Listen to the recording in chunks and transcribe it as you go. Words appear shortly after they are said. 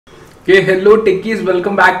Okay, hello techies,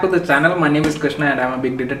 welcome back to the channel. My name is Krishna and I'm a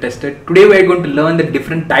big data tester. Today we are going to learn the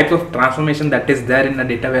different types of transformation that is there in a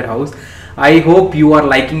data warehouse. I hope you are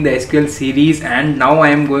liking the SQL series, and now I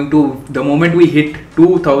am going to, the moment we hit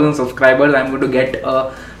 2000 subscribers, I'm going to get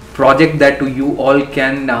a project that you all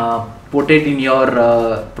can put it in your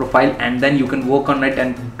profile, and then you can work on it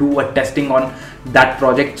and do a testing on that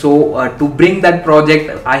project. So to bring that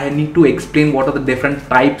project, I need to explain what are the different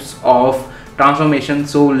types of transformation.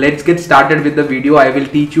 So let's get started with the video. I will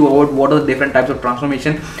teach you about what are the different types of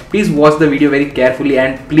transformation. Please watch the video very carefully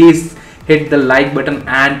and please hit the like button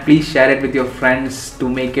and please share it with your friends to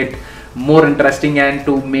make it more interesting and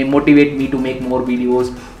to motivate me to make more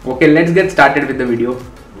videos. Okay, let's get started with the video.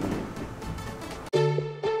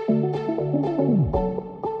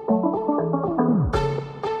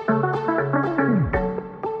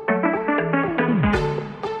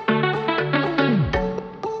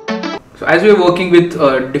 So as we are working with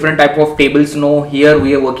different type of tables, now here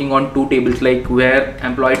we are working on two tables, like where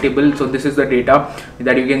employee table. So this is the data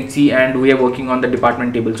that you can see, and we are working on the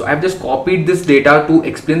department table. So I have just copied this data to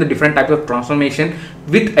explain the different types of transformation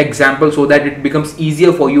with examples, so that it becomes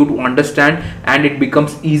easier for you to understand and it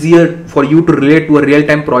becomes easier for you to relate to a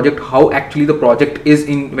real-time project, how actually the project is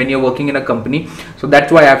in when you're working in a company. So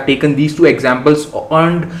that's why I have taken these two examples,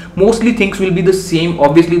 and mostly things will be the same.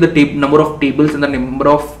 Obviously the number of tables and the number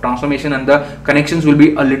of transformation and the connections will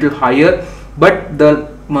be a little higher, but the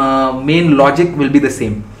main logic will be the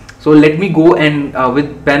same. So let me go and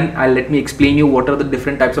with pen, let me explain you what are the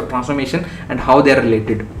different types of transformation and how they are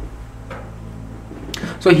related.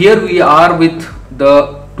 So here we are with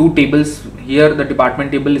the two tables. Here the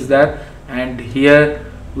department table is there, and here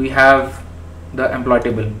we have the employee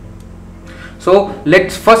table. So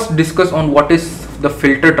let's first discuss on what is the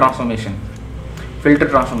filter transformation. Filter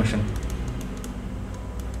transformation.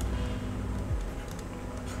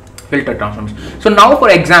 So now for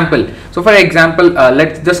example,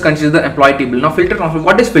 let's just consider the employee table. Now filter transformation,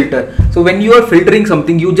 what is filter? So when you are filtering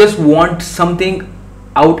something, you just want something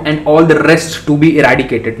out and all the rest to be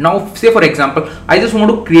eradicated. Now say for example, I just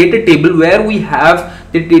want to create a table where we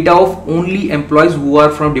have the data of only employees who are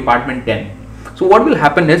from department 10. So what will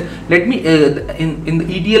happen is, let me in the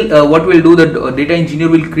ETL, what we'll do, the data engineer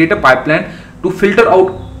will create a pipeline to filter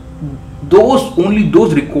out only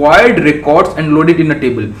those required records and load it in a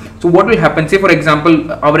table. So what will happen, say for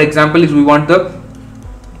example, our example is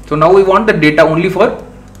so now we want the data only for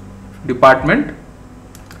department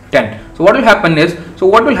 10. So what will happen is,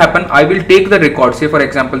 I will take the record, say for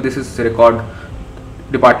example, this is record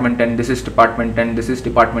department 10, this is department 10, this is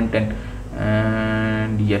department 10,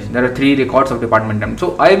 and yes, there are 3 records of department 10.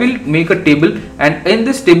 So I will make a table, and in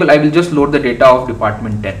this table I will just load the data of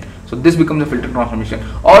department 10. So this becomes a filter transformation.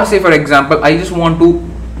 Or say for example, I just want to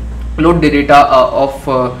load the data of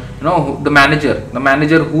the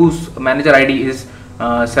manager whose manager ID is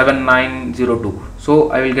 7902.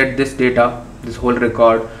 So I will get this data, this whole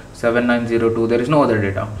record 7902. There is no other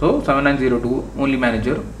data, so 7902 only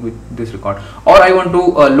manager with this record. Or I want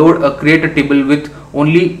to create a table with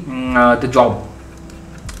only the job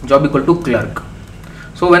equal to clerk.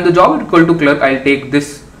 So when the job equal to clerk, I'll take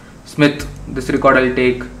this Smith, this record I'll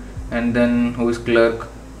take, and then who is clerk,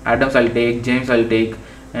 Adams I'll take, James I'll take,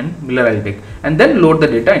 and Miller I'll take, and then load the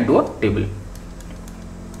data into a table.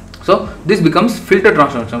 So this becomes filter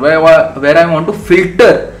transformation, where I want to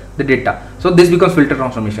filter the data. So this becomes filter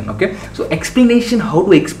transformation. Okay, so explanation, how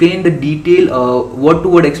to explain the detail, word to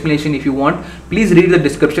word explanation. If you want, please read the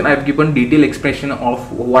description. I have given detailed explanation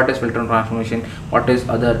of what is filter transformation, what is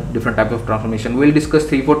other different type of transformation. We'll discuss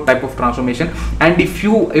 3-4 type of transformation, and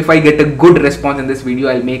if I get a good response in this video,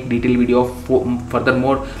 I'll make detailed video of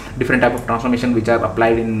furthermore different type of transformation which are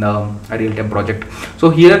applied in a real-time project. So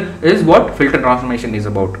here is what filter transformation is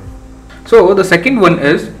about. So the second one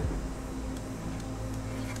is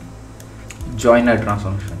joiner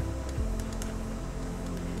transformation.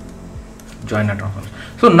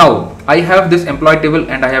 So now I have this employee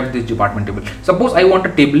table and I have this department table. Suppose I want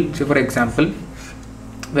a table, say for example,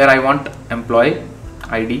 where I want employee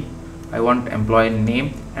ID, I want employee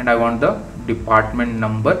name, and I want the department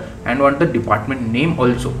number and want the department name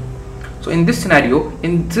also. So in this scenario,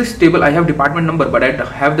 in this table I have department number, but I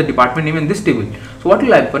have the department name in this table. So what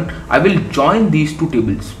will happen, I will join these two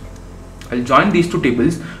tables. I'll join these two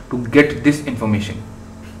tables to get this information.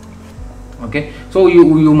 Okay, so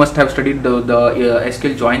you must have studied the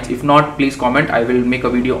SQL joins. If not, please comment. I will make a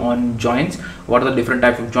video on joins, what are the different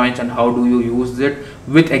types of joins and how do you use it,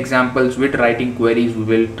 with examples, with writing queries. We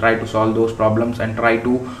will try to solve those problems and try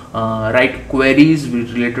to write queries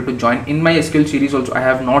related to join. In my SQL series also I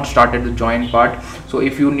have not started the join part, so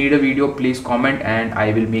if you need a video, please comment and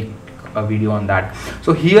I will make a video on that.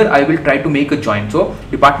 So here I will try to make a join. So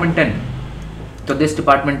department 10, so this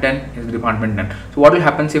department 10 is department 10. So what will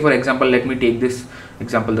happen, say for example, let me take this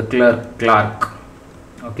example, the clerk,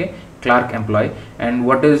 okay, clerk employee, and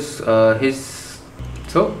what is his,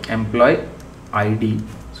 so employee ID,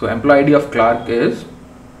 so employee ID of clerk is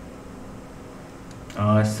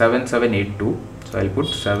 7782. So I'll put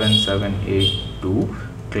 7782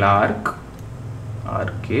 clerk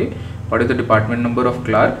RK. What is the department number of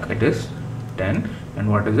clerk? It is 10. And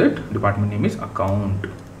what is it? Department name is account.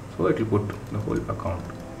 So it will put the whole account,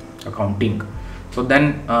 accounting. So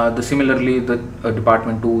then similarly the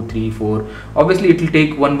department 2, 3, 4. Obviously it will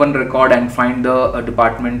take one record and find the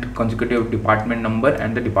department, consecutive department number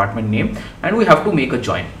and the department name, and we have to make a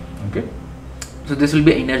join. Okay. So this will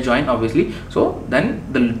be inner join obviously. So then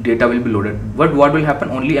the data will be loaded. But what will happen?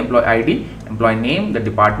 Only employee ID, employee name, the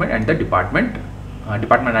department, and the department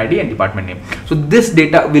ID and department name. So this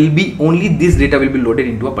data will be, only this data will be loaded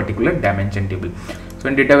into a particular dimension table. So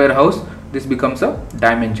in data warehouse, this becomes a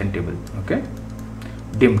dimension table. Okay,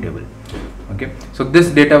 dim table. Okay, so this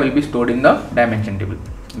data will be stored in the dimension table,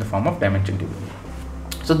 in the form of dimension table.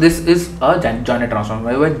 So this is a joiner transform,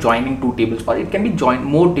 where we're joining two tables, or it can be joined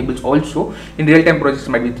more tables also. In real-time projects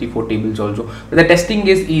might be 3-4 tables also. But the testing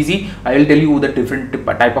is easy. I will tell you the different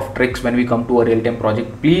type of tricks when we come to a real-time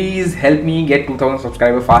project. Please help me get 2000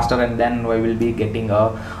 subscribers faster, and then we will be getting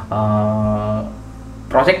a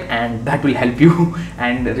project, and that will help you.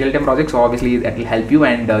 And real-time projects, so obviously that will help you,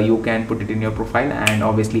 and you can put it in your profile, and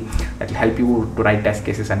obviously that will help you to write test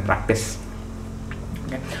cases and practice.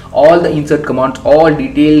 All the insert commands, all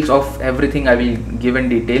details of everything I will give in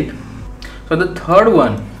detail. So the third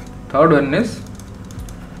one is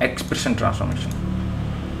expression transformation.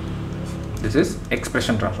 This is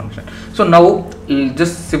expression transformation. So now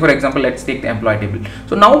just say for example, let's take the employee table.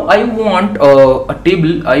 So now I want a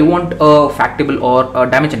table, I want a fact table or a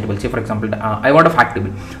dimension table. Say for example, I want a fact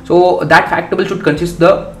table. So that fact table should consist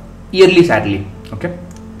the yearly salary. Okay,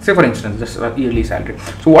 say for instance, just yearly salary.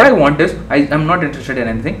 So what I want is, I am not interested in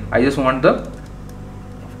anything. I just want the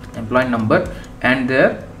employee number and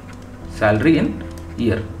their salary in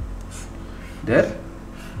year, their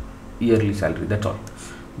yearly salary. That's all.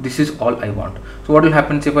 This is all I want. So what will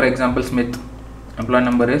happen? Say for example, Smith, employee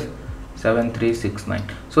number is 7369.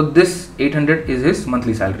 So this 800 is his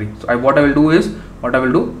monthly salary. So what I will do is,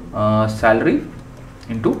 salary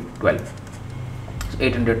into 12. So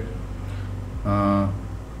 800.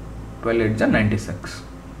 12 8 is 96.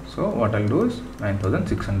 So what I'll do is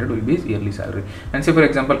 9600 will be his yearly salary. And say for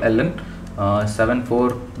example, Ellen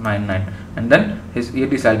 7499, and then his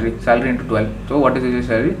yearly salary into 12. So what is his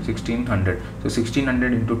salary? 1600. So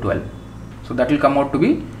 1600 into 12. So that will come out to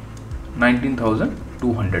be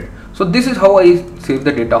 19,200. So this is how I save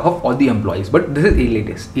the data of all the employees. But this is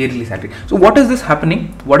yearly salary. So what is this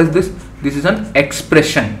happening? What is this? This is an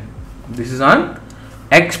expression. This is an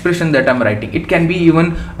expression that I'm writing. It can be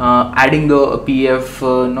even adding the PF,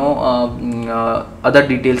 other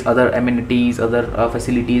details, other amenities, other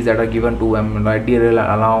facilities that are given to like DRL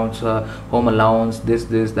allowance, home allowance, this,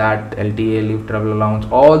 that, LTA, leave travel allowance.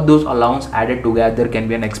 All those allowance added together can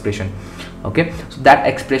be an expression. Okay, so that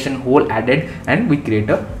expression whole added, and we create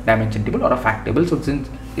a dimension table or a fact table. So since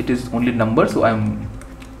it is only numbers, so I'm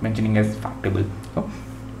mentioning as fact table. So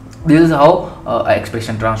this is how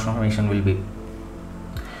expression transformation will be.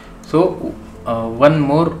 So one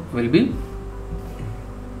more will be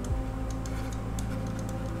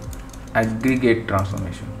aggregate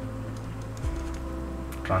transformation.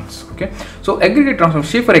 Okay, so aggregate transformation.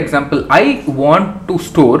 Say for example, I want to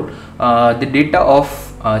store the data of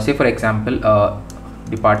say for example,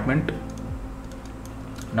 department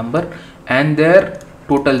number and their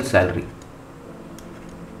total salary.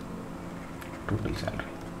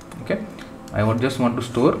 Okay, I just want to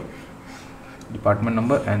store department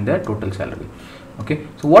number and their total salary. Okay,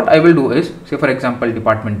 so what I will do is, say for example,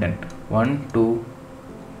 department 10, 1 2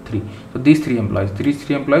 3. So these three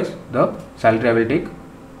employees, the salary I will take,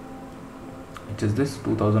 which is this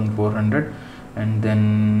 2400, and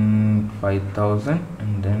then 5000,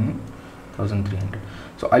 and then 1300.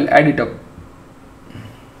 So I'll add it up.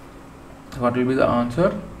 So what will be the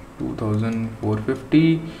answer?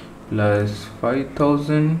 2450 plus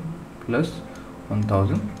 5000 plus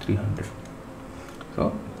 1300.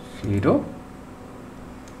 So 0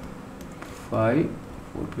 5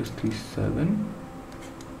 4 plus 3 7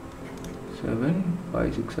 7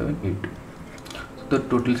 5 6 7 8. So the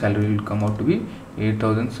total salary will come out to be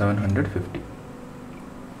 8750.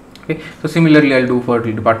 Okay, so similarly I'll do for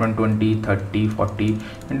department 20, 30, 40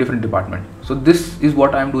 and different department. So this is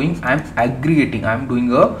what I'm doing. I'm aggregating, I'm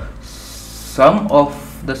doing a sum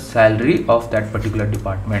of the salary of that particular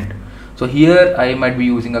department. So here I might be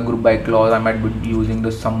using a group by clause, I might be using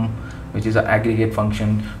the sum, which is an aggregate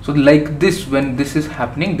function. So like this, when this is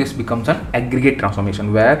happening, this becomes an aggregate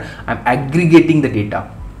transformation where I'm aggregating the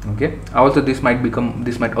data. Okay, also this might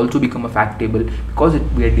also become a fact table, because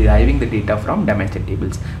we are deriving the data from dimension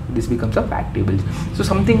tables. This becomes a fact table. So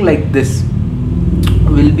something like this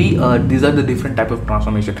will be these are the different type of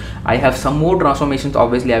transformation. I have some more transformations,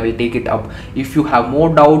 obviously I will take it up. If you have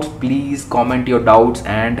more doubts, please comment your doubts,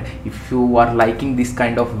 and if you are liking this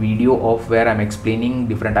kind of video of where I'm explaining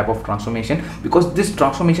different type of transformation, because this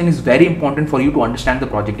transformation is very important for you to understand the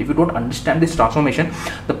project. If you don't understand this transformation,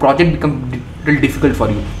 the project becomes little difficult for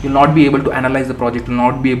you. You'll not be able to analyze the project, you'll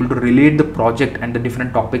not be able to relate the project and the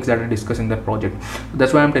different topics that are discussed in that project. So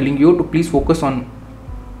that's why I'm telling you to please focus on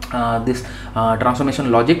this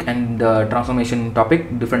transformation logic and transformation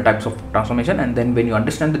topic, different types of transformation, and then when you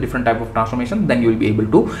understand the different type of transformation, then you will be able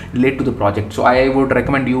to relate to the project. So I would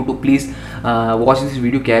recommend you to please watch this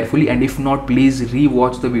video carefully, and if not, please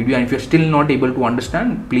re-watch the video, and if you're still not able to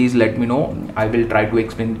understand, please let me know. I will try to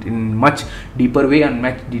explain it in much deeper way and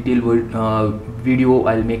much detailed video.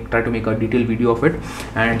 I'll try to make a detailed video of it,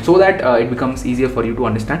 and so that it becomes easier for you to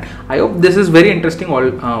understand. I hope this is very interesting.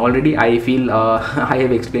 Already I feel I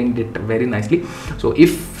have explained it very nicely. So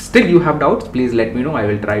if still you have doubts, please let me know. I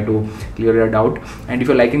will try to clear your doubt. And if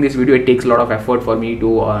you're liking this video, it takes a lot of effort for me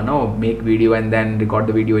to make video and then record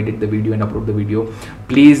the video, edit the video, and upload the video.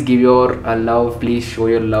 Please give your love, please show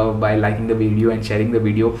your love by liking the video and sharing the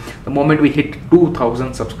video. The moment we hit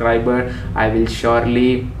 2000 subscribers, I will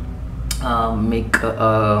surely make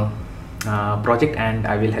a project, and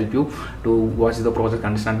I will help you to watch the project,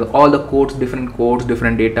 understand all the codes, different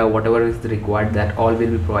data, whatever is required, that all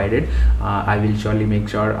will be provided. I will surely make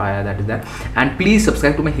sure that is that. And please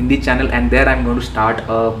subscribe to my Hindi channel, and there I'm going to start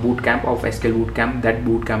a boot camp of SQL boot camp. That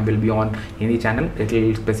boot camp will be on Hindi channel. It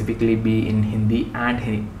will specifically be in Hindi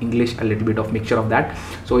and English, a little bit of mixture of that.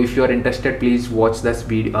 So if you are interested, please watch this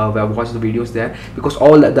video, watch the videos there, because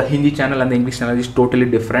all the Hindi channel and the English channel is totally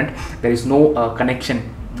different. There is no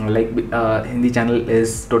connection. Like Hindi channel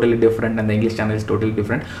is totally different and the English channel is totally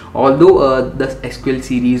different, although the SQL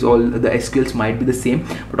series, all the SQLs might be the same,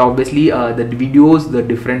 but obviously the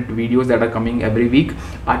different videos that are coming every week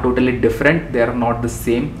are totally different. They are not the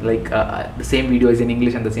same. Like the same video is in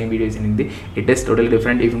English and the same video is in Hindi. It is totally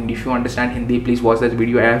different. Even if you understand Hindi, please watch that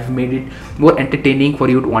video. I have made it more entertaining for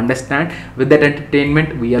you to understand. With that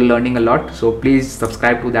entertainment, we are learning a lot. So please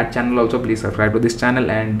subscribe to that channel also. Please subscribe to this channel,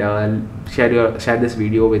 and share this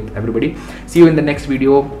video with everybody. See you in the next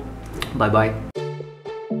video. Bye bye.